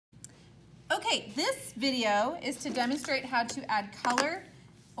Okay, this video is to demonstrate how to add color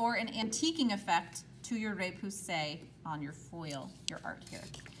or an antiquing effect to your repoussé on your foil, your art here.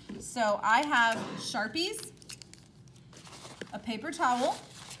 So I have Sharpies, a paper towel,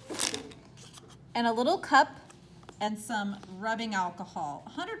 and a little cup and some rubbing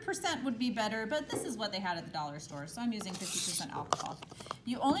alcohol. 100% would be better, but this is what they had at the dollar store, so I'm using 50% alcohol.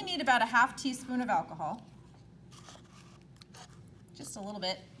 You only need about a half teaspoon of alcohol, just a little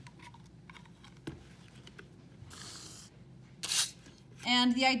bit.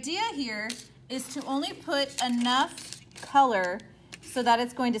 And the idea here is to only put enough color so that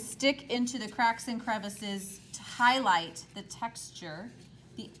it's going to stick into the cracks and crevices to highlight the texture,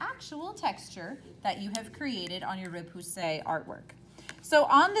 the actual texture that you have created on your repoussé artwork. So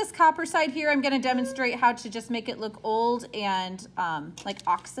on this copper side here, I'm going to demonstrate how to just make it look old and like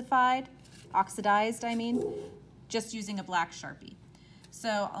oxidized, just using a black Sharpie.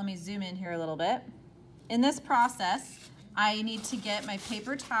 So let me zoom in here a little bit. In this process, I need to get my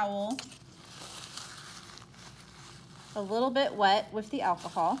paper towel a little bit wet with the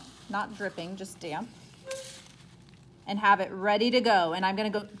alcohol, not dripping, just damp, and have it ready to go. And I'm going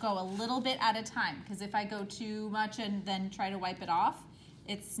to go a little bit at a time, because if I go too much and then try to wipe it off,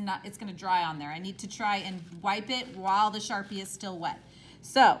 it's going to dry on there. I need to try and wipe it while the Sharpie is still wet.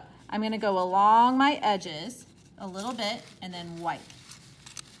 So I'm going to go along my edges a little bit and then wipe.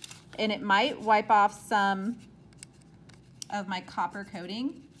 And it might wipe off some of my copper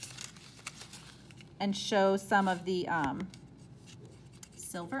coating and show some of the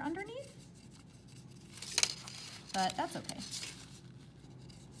silver underneath, but that's okay.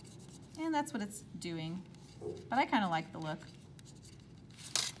 And that's what it's doing, but I kind of like the look.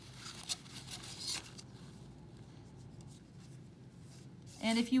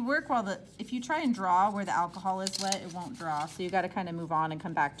 And if you work if you try and draw where the alcohol is wet, it won't draw, so you got to kind of move on and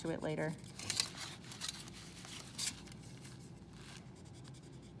come back to it later.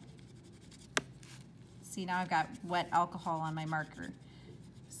 See, now I've got wet alcohol on my marker,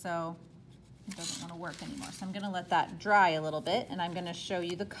 so it doesn't want to work anymore. So I'm going to let that dry a little bit, and I'm going to show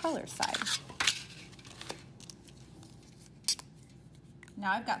you the color side.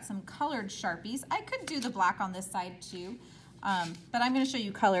 Now I've got some colored Sharpies. I could do the black on this side too, but I'm going to show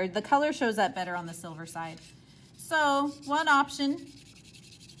you colored. The color shows up better on the silver side. So one option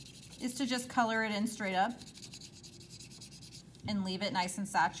is to just color it in straight up and leave it nice and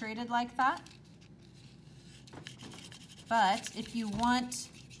saturated like that. But if you want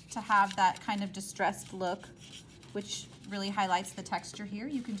to have that kind of distressed look, which really highlights the texture here,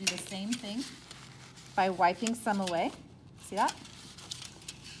 you can do the same thing by wiping some away. See that?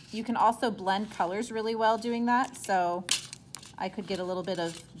 You can also blend colors really well doing that. So I could get a little bit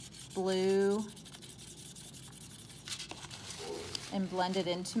of blue and blend it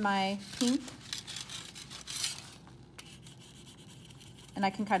into my pink. And I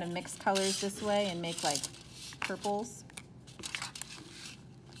can kind of mix colors this way and make like purples.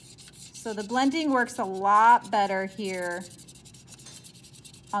 So the blending works a lot better here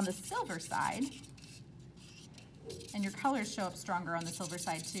on the silver side, and your colors show up stronger on the silver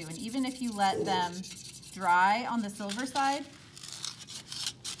side too. And even if you let them dry on the silver side,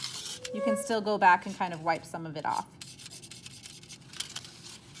 you can still go back and kind of wipe some of it off.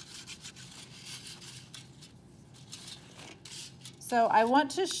 So I want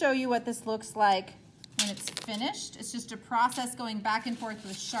to show you what this looks like when it's finished. It's just a process going back and forth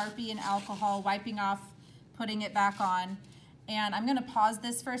with Sharpie and alcohol, wiping off, putting it back on. And I'm going to pause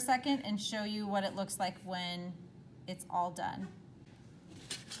this for a second and show you what it looks like when it's all done.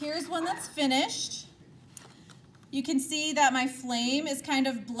 Here's one that's finished. You can see that my flame is kind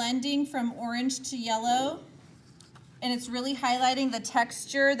of blending from orange to yellow, and it's really highlighting the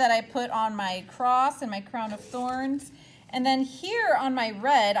texture that I put on my cross and my crown of thorns. And then here on my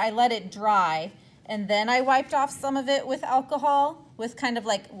red, I let it dry, and then I wiped off some of it with alcohol, with kind of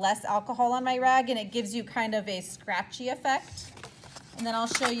like less alcohol on my rag, and it gives you kind of a scratchy effect. And then I'll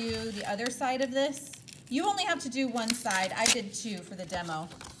show you the other side of this. You only have to do one side. I did two for the demo.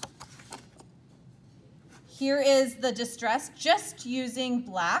 Here is the distress, just using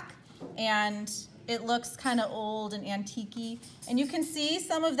black, and it looks kind of old and antique-y. And you can see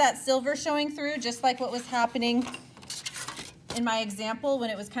some of that silver showing through, just like what was happening in my example when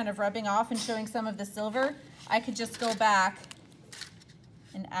it was kind of rubbing off and showing some of the silver. I could just go back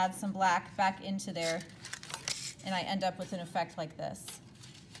and add some black back into there, and I end up with an effect like this.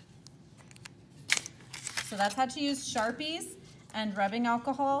 So that's how to use Sharpies and rubbing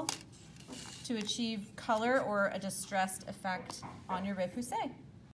alcohol to achieve color or a distressed effect on your repoussé.